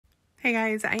Hey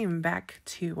guys, I am back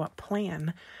to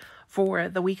plan for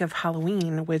the week of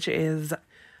Halloween, which is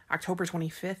October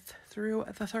 25th through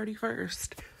the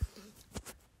 31st.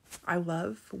 I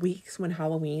love weeks when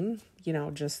Halloween,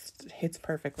 just hits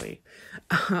perfectly.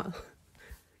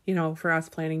 For us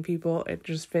planning people, it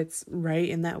just fits right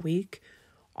in that week.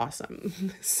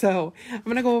 Awesome. So I'm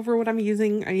going to go over what I'm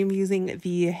using. I am using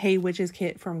the Hey Witches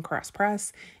kit from Cross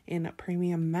Press in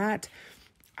premium matte.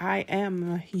 I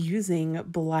am using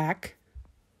black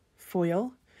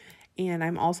foil, and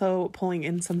I'm also pulling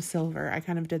in some silver. I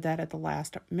kind of did that at the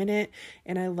last minute,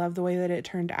 and I love the way that it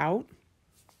turned out.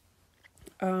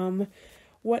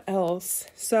 What else?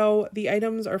 So the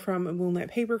items are from Moonlit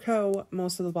Paper Co.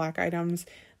 Most of the black items.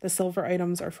 The silver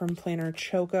items are from Planner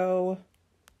Choco.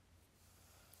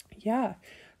 Yeah.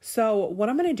 So what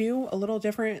I'm going to do a little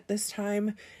different this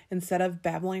time, instead of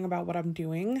babbling about what I'm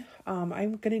doing,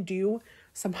 I'm going to do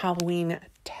some Halloween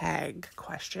tag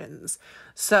questions.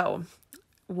 So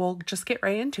we'll just get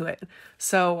right into it.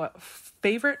 So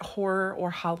favorite horror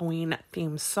or Halloween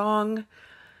themed song?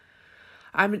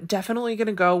 I'm definitely going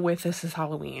to go with This Is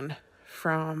Halloween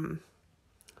from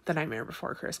The Nightmare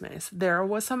Before Christmas. There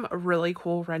was some really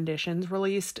cool renditions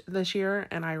released this year,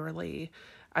 and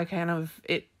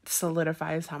it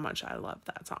solidifies how much I love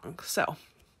that song. So,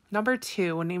 number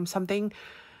 2, name something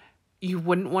you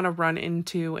wouldn't want to run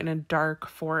into in a dark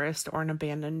forest or an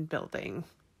abandoned building.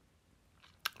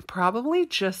 Probably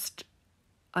just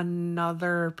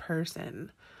another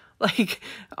person.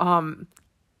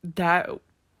 That,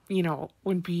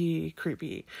 would be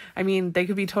creepy. I mean, they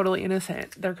could be totally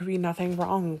innocent. There could be nothing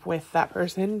wrong with that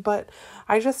person, but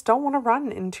I just don't want to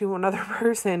run into another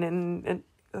person in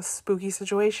a spooky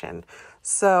situation.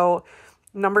 So,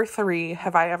 number 3,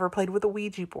 have I ever played with a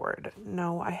Ouija board?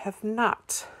 No, I have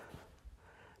not.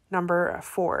 Number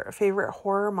 4, favorite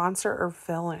horror monster or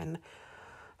villain?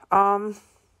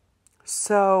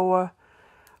 So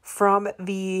from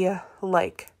the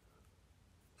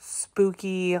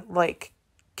spooky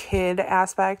kid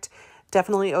aspect,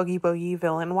 definitely Oogie Boogie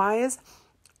villain wise.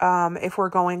 If we're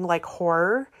going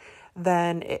horror,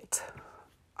 then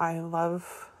I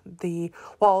love the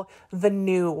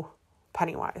new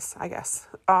Pennywise, I guess.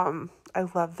 I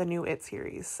love the new It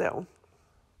series. So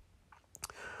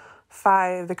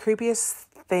 5, the creepiest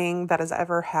thing that has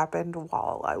ever happened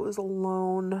while I was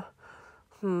alone.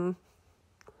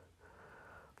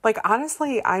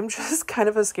 Honestly, I'm just kind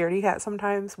of a scaredy cat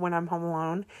sometimes when I'm home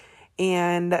alone,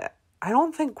 and I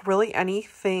don't think really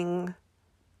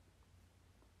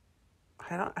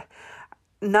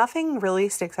nothing really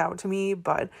sticks out to me,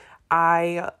 but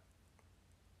I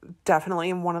definitely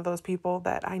am one of those people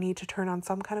that I need to turn on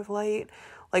some kind of light.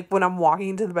 When I'm walking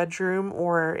into the bedroom,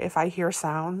 or if I hear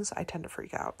sounds, I tend to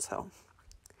freak out. So,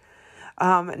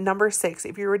 number 6,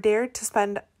 if you were dared to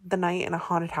spend the night in a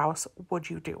haunted house, would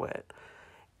you do it?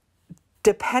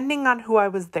 Depending on who I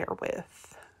was there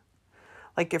with.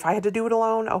 If I had to do it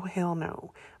alone, oh hell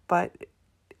no. But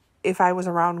if I was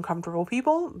around comfortable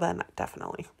people, then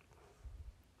definitely.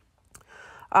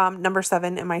 Number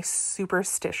 7, am I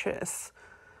superstitious?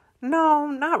 No,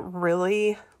 not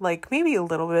really. Maybe a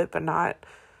little bit, but not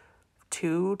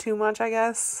too much, I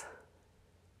guess.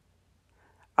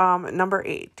 Number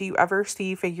 8, do you ever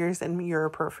see figures in your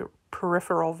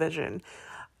peripheral vision?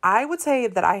 I would say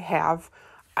that I have.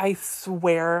 I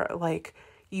swear,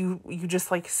 you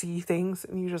just see things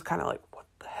and you just kind of what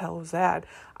the hell is that?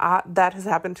 That has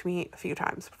happened to me a few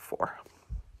times before.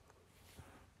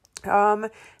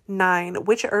 9,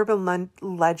 which urban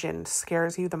legend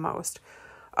scares you the most?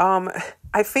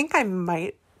 I think I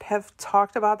might have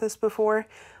talked about this before,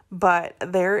 but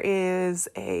there is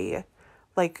a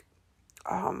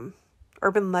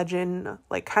urban legend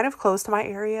kind of close to my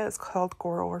area. It's called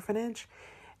Gore Orphanage.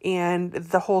 And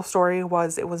the whole story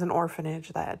was, it was an orphanage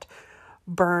that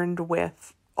burned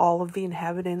with all of the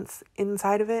inhabitants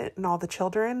inside of it and all the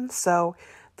children. So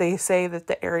they say that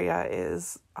the area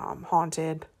is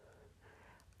haunted.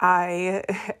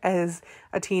 As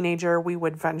a teenager, we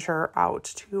would venture out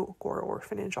to Gore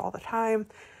Orphanage all the time.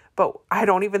 But I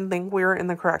don't even think we were in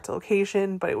the correct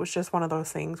location. But it was just one of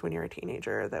those things when you're a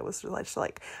teenager that was just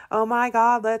oh my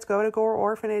God, let's go to Gore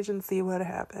Orphanage and see what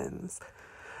happens.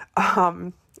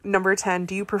 Number 10,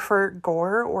 do you prefer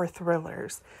gore or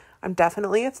thrillers? I'm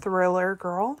definitely a thriller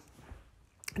girl.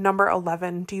 Number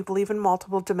 11, do you believe in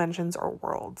multiple dimensions or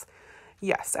worlds?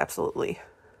 Yes, absolutely.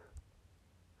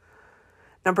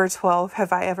 Number 12,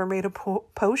 have I ever made a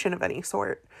potion of any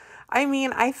sort? I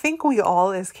mean, I think we all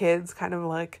as kids kind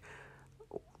of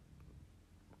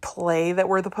play that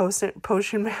we're the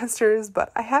potion masters,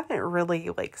 but I haven't really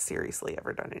seriously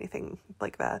ever done anything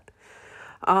like that.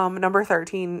 Number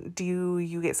 13, do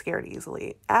you get scared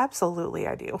easily? Absolutely,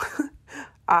 I do.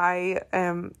 I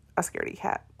am a scaredy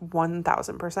cat,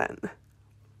 1000%.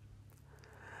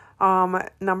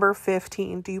 Number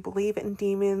 15, do you believe in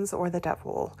demons or the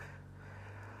devil?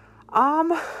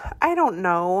 I don't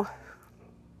know.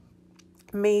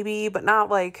 Maybe, but not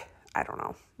like, I don't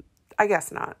know. I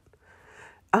guess not.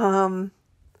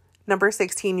 Number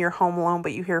 16, you're home alone,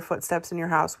 but you hear footsteps in your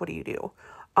house. What do you do?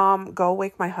 Go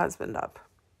wake my husband up.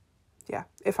 Yeah.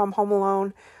 If I'm home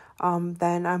alone,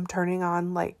 then I'm turning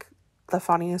on like the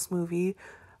funniest movie,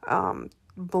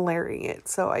 blaring it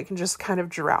so I can just kind of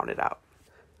drown it out.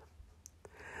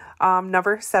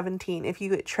 Number 17, if you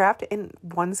get trapped in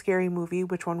one scary movie,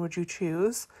 which one would you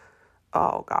choose?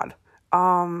 Oh God.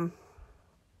 I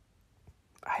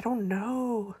don't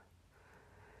know.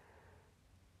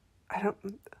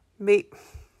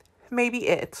 Maybe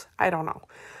it. I don't know.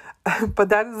 But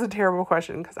that is a terrible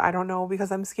question because I don't know,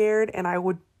 because I'm scared and I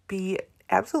would be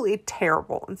absolutely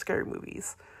terrible in scary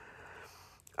movies.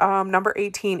 Number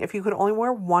 18, if you could only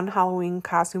wear one Halloween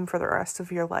costume for the rest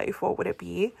of your life, what would it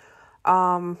be?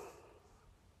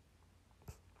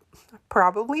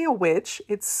 Probably a witch.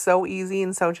 It's so easy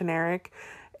and so generic.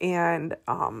 And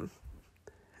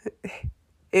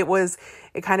it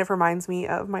kind of reminds me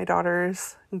of my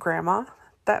daughter's grandma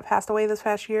that passed away this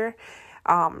past year.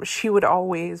 She would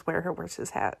always wear her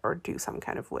witch's hat or do some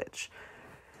kind of witch.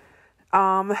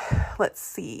 Let's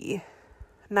see.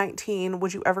 19,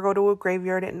 would you ever go to a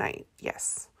graveyard at night?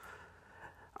 Yes.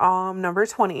 Number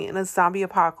 20, in a zombie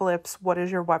apocalypse, what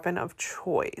is your weapon of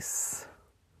choice?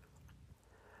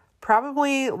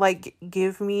 Probably like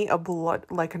give me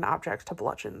an object to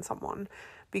bludgeon someone,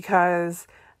 because,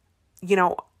 you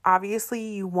know,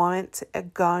 obviously you want a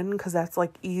gun because that's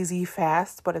like easy,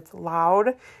 fast, but it's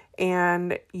loud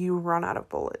and you run out of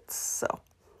bullets. So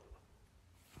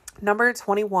number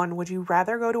 21, would you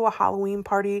rather go to a Halloween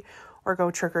party or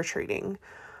go trick-or-treating?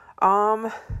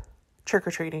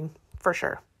 Trick-or-treating for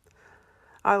sure.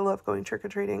 I love going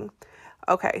trick-or-treating.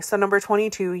 Okay, so number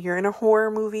 22, you're in a horror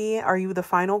movie. Are you the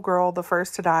final girl, the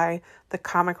first to die, the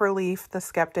comic relief, the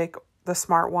skeptic, the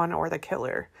smart one, or the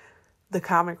killer? The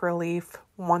comic relief,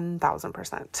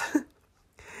 1000%.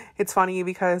 It's funny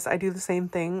because I do the same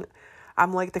thing.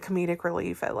 I'm like the comedic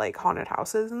relief at like haunted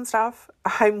houses and stuff.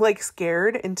 I'm like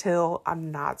scared until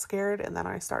I'm not scared, and then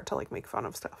I start to like make fun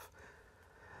of stuff.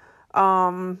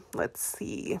 Let's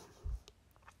see.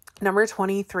 Number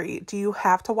 23, do you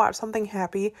have to watch something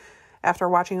happy after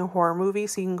watching a horror movie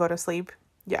so you can go to sleep?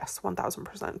 Yes,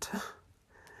 1000%.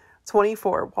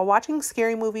 24, while watching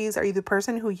scary movies, are you the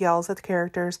person who yells at the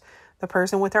characters, the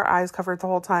person with their eyes covered the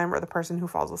whole time, or the person who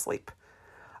falls asleep?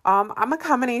 I'm a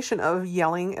combination of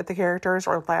yelling at the characters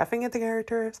or laughing at the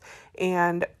characters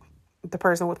and the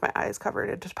person with my eyes covered.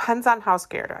 It depends on how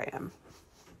scared I am.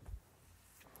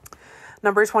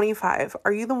 Number 25,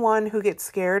 are you the one who gets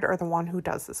scared or the one who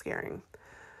does the scaring?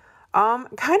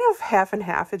 Kind of half and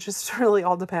half. It just really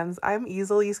all depends. I'm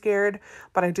easily scared,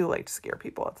 but I do like to scare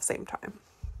people at the same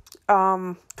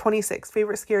time. 26,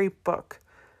 favorite scary book.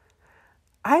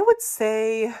 I would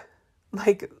say,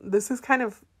 like, this is kind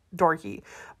of dorky,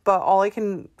 but all I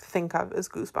can think of is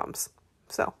Goosebumps.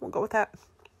 So we'll go with that.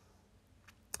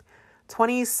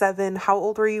 27, how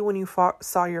old were you when you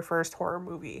saw your first horror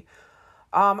movie?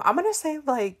 I'm going to say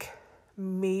like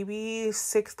maybe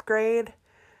 6th grade.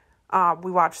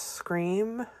 We watched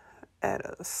Scream at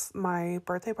my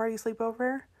birthday party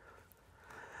sleepover.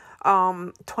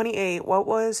 28, what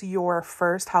was your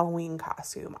first Halloween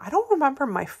costume? I don't remember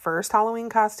my first Halloween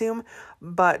costume,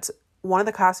 but one of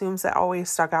the costumes that always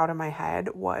stuck out in my head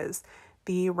was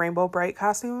the Rainbow Bright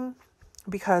costume,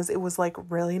 because it was like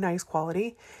really nice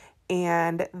quality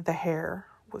and the hair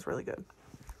was really good.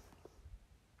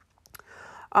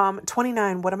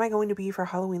 29, what am I going to be for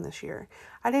Halloween this year?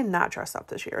 I did not dress up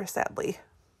this year, sadly.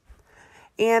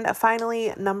 And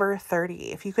finally, number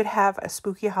 30, if you could have a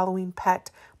spooky Halloween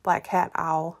pet, black cat,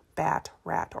 owl, bat,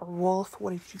 rat, or wolf,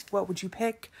 what would you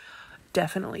pick?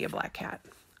 Definitely a black cat.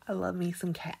 I love me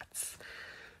some cats.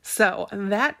 So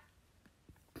that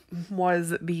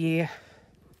was the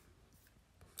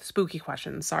spooky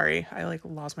question. Sorry, I like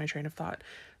lost my train of thought.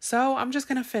 So I'm just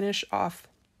going to finish off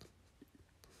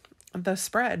the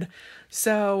spread.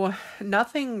 So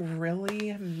nothing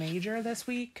really major this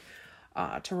week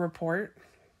to report.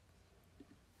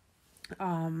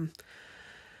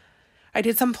 I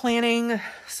did some planning,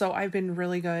 so I've been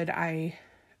really good. I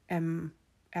am,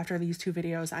 after these 2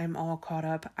 videos, I'm all caught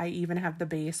up. I even have the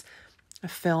base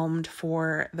filmed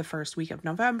for the first week of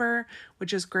November,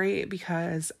 which is great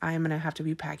because I'm going to have to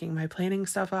be packing my planning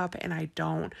stuff up, and I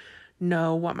don't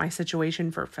know what my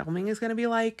situation for filming is going to be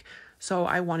like. So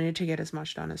I wanted to get as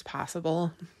much done as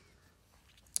possible.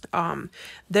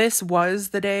 This was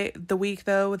the week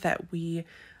though, that we,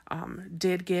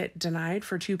 did get denied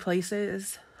for 2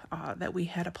 places, that we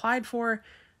had applied for,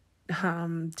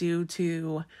 due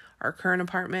to our current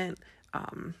apartment.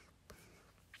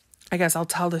 I guess I'll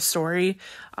tell the story.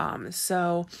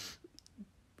 So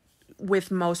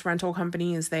with most rental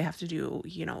companies, they have to do,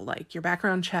 like your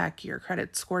background check, your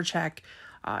credit score check,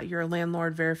 your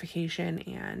landlord verification,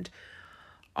 and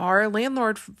our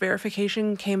landlord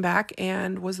verification came back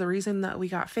and was the reason that we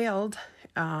got failed.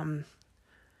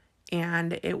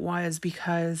 And it was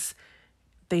because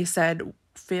they said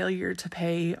failure to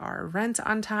pay our rent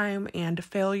on time and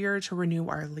failure to renew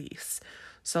our lease.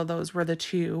 So those were the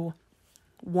 2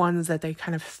 ones that they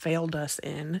kind of failed us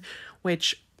in,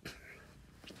 which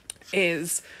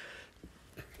is,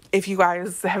 if you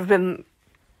guys have been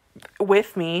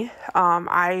with me,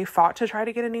 I fought to try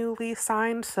to get a new lease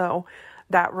signed, so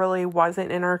that really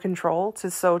wasn't in our control.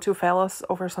 To fail us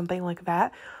over something like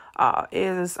that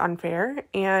is unfair.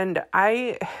 And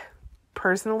I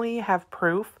personally have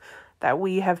proof that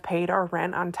we have paid our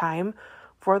rent on time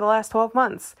for the last 12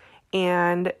 months.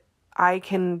 And I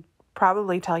can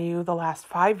probably tell you the last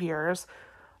 5 years,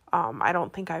 I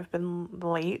don't think I've been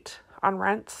late on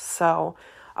rent. So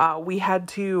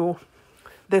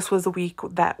this was the week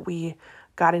that we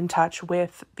got in touch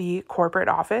with the corporate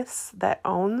office that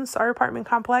owns our apartment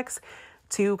complex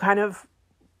to kind of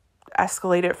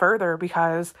escalate it further,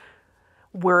 because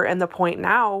we're in the point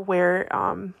now where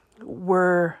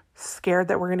we're scared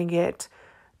that we're going to get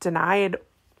denied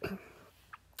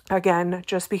again,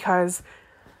 just because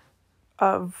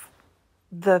of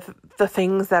the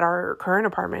things that our current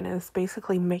apartment is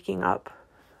basically making up.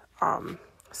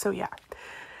 So yeah,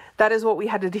 that is what we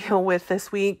had to deal with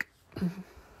this week.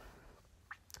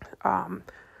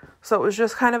 So it was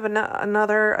just kind of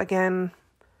another, again,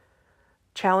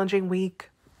 challenging week.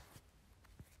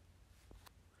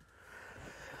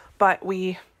 But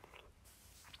we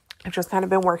have just kind of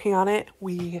been working on it.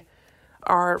 We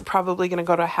are probably going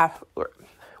to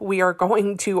we are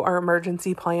going to our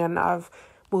emergency plan of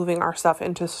moving our stuff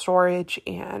into storage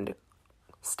and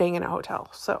staying in a hotel.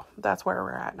 So that's where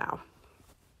we're at now.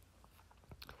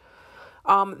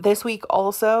 This week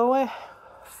also,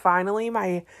 finally,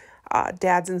 my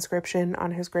dad's inscription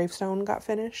on his gravestone got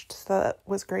finished. So that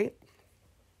was great.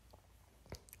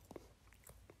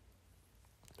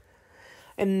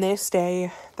 And this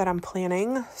day that I'm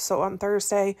planning, so on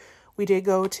Thursday, we did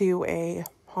go to a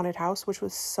haunted house, which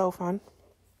was so fun.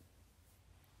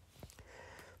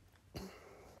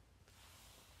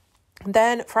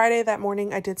 Then Friday that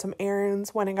morning, I did some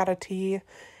errands, went and got a tea,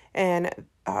 and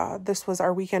this was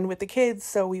our weekend with the kids,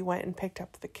 so we went and picked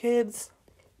up the kids.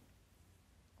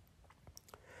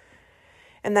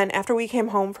 And then after we came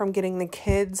home from getting the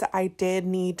kids, I did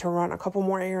need to run a couple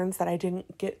more errands that I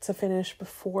didn't get to finish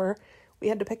before we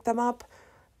had to pick them up.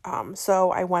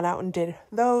 So I went out and did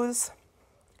those.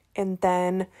 And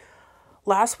then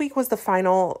last week was the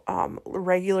final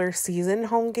regular season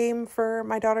home game for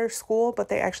my daughter's school, but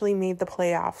they actually made the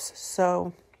playoffs.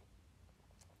 So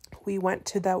we went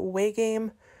to the away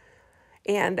game,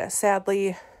 and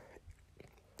sadly,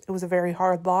 it was a very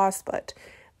hard loss, but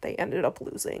they ended up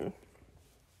losing.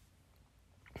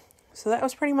 So that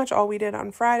was pretty much all we did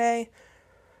on Friday.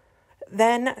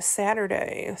 Then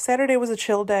Saturday was a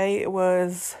chill day. It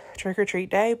was trick-or-treat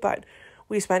day, but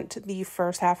we spent the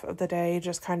first half of the day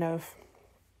just kind of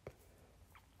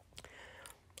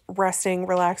resting,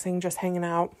 relaxing, just hanging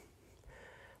out.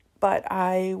 But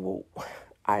I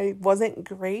wasn't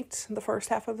great the first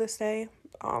half of this day.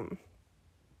 I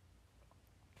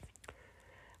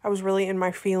was really in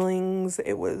my feelings.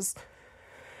 I was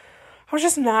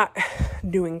just not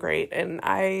doing great. And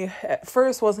I, at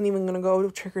first, wasn't even going to go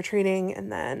trick-or-treating.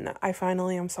 And then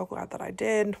I'm so glad that I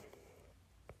did.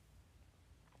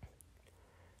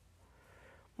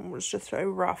 It was just a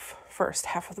rough first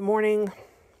half of the morning.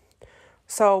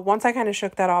 So once I kind of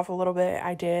shook that off a little bit,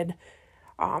 I did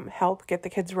help get the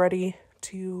kids ready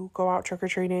to go out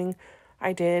trick-or-treating.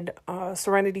 I did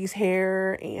Serenity's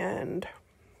hair and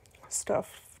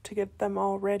stuff to get them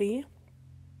all ready.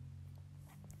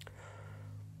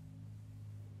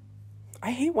 I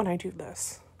hate when I do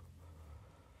this.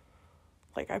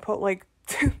 Like, I put like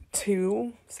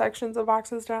 2 sections of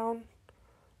boxes down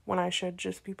when I should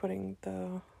just be putting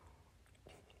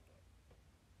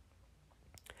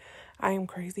I am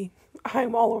crazy.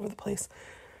 I'm all over the place.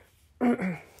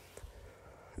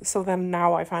 So then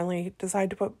now I finally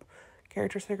decide to put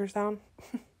character stickers down.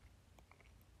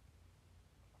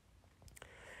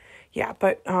 yeah,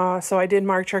 but so I did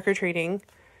mark trick-or-treating.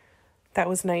 That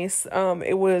was nice.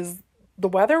 The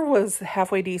weather was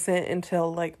halfway decent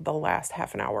until like the last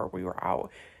half an hour we were out.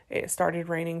 It started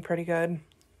raining pretty good.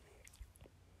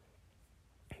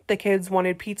 The kids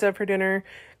wanted pizza for dinner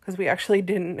because we actually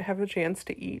didn't have a chance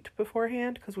to eat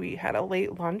beforehand because we had a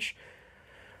late lunch.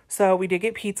 So we did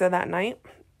get pizza that night.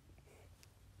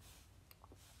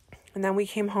 And then we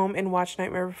came home and watched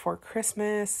Nightmare Before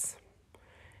Christmas.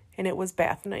 And it was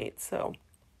bath night, so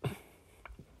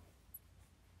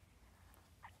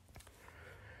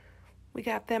we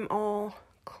got them all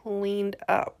cleaned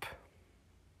up.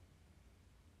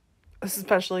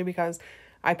 Especially because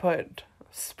I put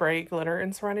spray glitter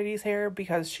in Serenity's hair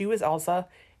because she was Elsa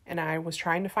and I was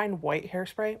trying to find white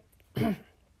hairspray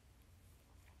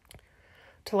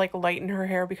to like lighten her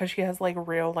hair because she has like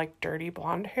real like dirty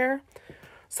blonde hair.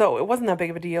 So it wasn't that big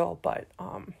of a deal, but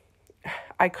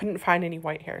I couldn't find any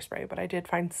white hairspray, but I did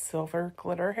find silver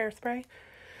glitter hairspray,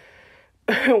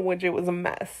 which it was a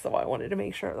mess. So I wanted to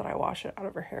make sure that I wash it out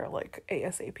of her hair like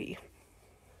ASAP.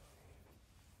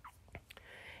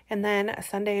 And then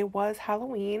Sunday was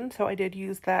Halloween, so I did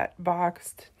use that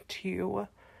box to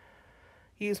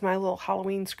use my little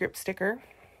Halloween script sticker.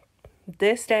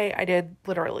 This day, I did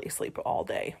literally sleep all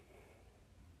day.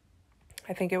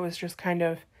 I think it was just kind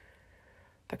of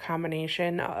the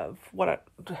combination of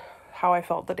how I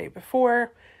felt the day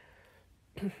before.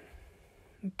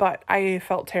 But I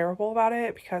felt terrible about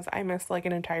it because I missed like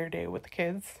an entire day with the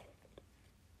kids.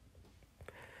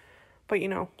 But you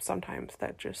know, sometimes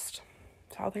that's just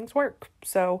how things work.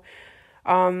 So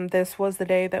this was the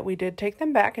day that we did take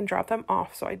them back and drop them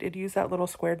off. So I did use that little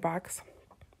squared box.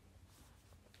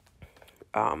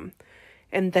 And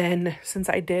then since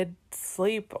I did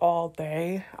sleep all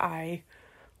day, I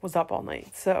was up all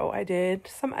night. So I did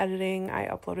some editing, I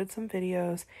uploaded some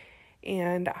videos,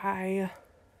 and I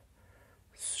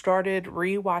started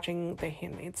rewatching The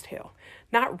Handmaid's Tale.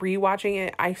 Not rewatching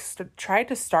it, I tried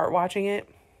to start watching it,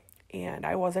 and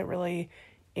I wasn't really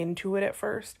into it at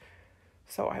first.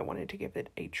 So I wanted to give it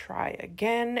a try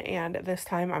again, and this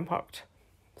time I'm hooked.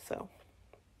 So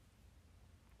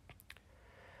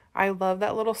I love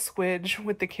that little squidge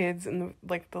with the kids and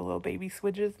the little baby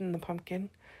squidges and the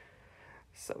pumpkin.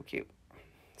 So cute.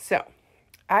 So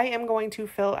I am going to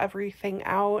fill everything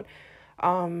out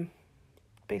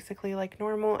basically like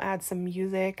normal, add some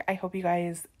music. I hope you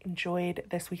guys enjoyed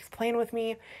this week's plan with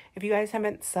me. If you guys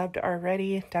haven't subbed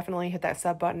already, definitely hit that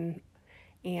sub button,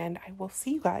 and I will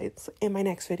see you guys in my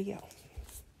next video.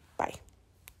 Bye.